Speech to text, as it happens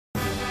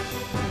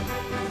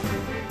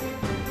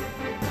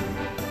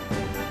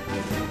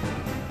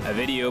A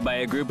video by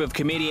a group of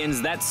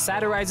comedians that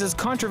satirizes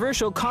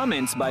controversial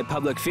comments by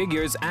public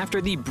figures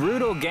after the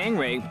brutal gang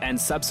rape and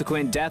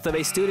subsequent death of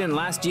a student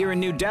last year in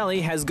New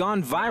Delhi has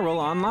gone viral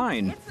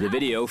online. The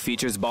video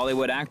features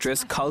Bollywood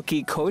actress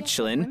Kalki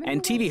Koechlin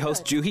and TV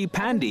host Juhi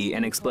Pandey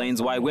and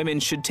explains why women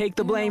should take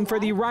the blame for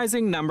the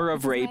rising number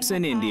of rapes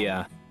in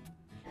India.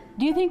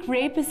 Do you think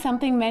rape is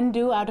something men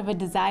do out of a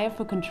desire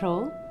for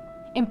control,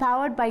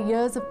 empowered by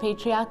years of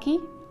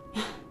patriarchy?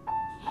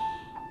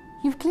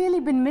 You've clearly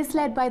been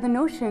misled by the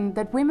notion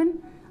that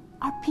women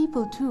are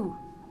people too.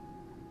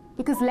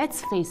 Because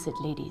let's face it,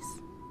 ladies,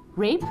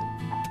 rape,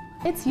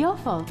 it's your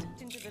fault.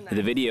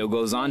 The video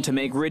goes on to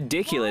make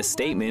ridiculous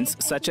statements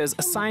such as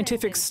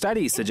scientific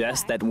studies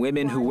suggest that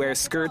women who wear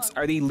skirts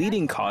are the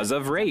leading cause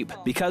of rape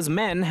because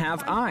men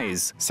have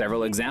eyes.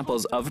 Several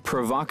examples of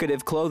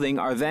provocative clothing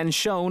are then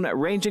shown,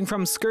 ranging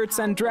from skirts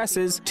and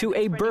dresses to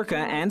a burqa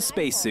and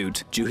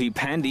spacesuit. Juhi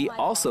Pandey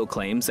also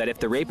claims that if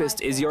the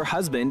rapist is your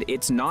husband,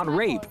 it's not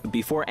rape,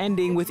 before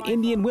ending with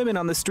Indian women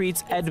on the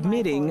streets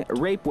admitting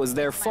rape was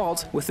their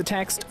fault with the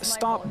text,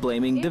 "Stop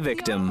blaming the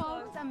victim."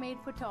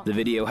 The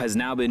video has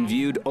now been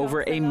viewed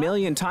over 1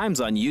 million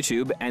times on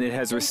YouTube, and it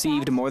has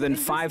received more than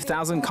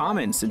 5,000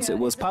 comments since it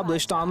was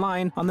published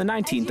online on the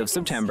 19th of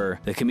September.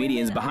 The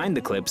comedians behind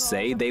the clips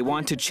say they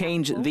want to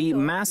change the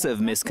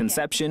massive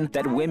misconception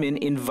that women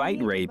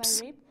invite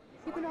rapes.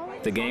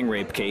 The gang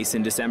rape case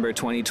in December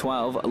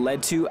 2012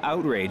 led to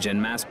outrage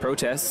and mass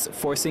protests,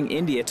 forcing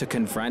India to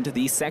confront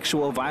the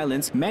sexual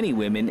violence many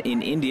women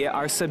in India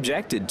are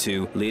subjected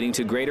to, leading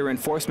to greater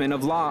enforcement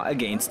of law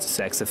against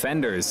sex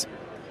offenders.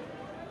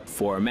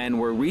 4 men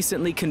were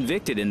recently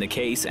convicted in the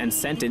case and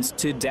sentenced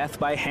to death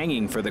by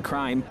hanging for the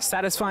crime,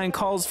 satisfying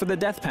calls for the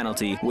death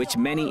penalty, which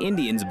many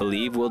Indians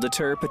believe will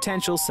deter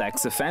potential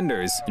sex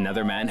offenders.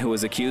 Another man who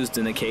was accused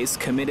in the case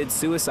committed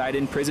suicide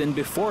in prison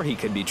before he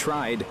could be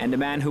tried, and a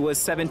man who was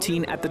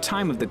 17 at the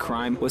time of the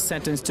crime was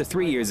sentenced to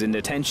 3 years in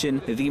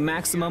detention, the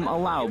maximum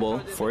allowable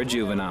for a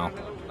juvenile.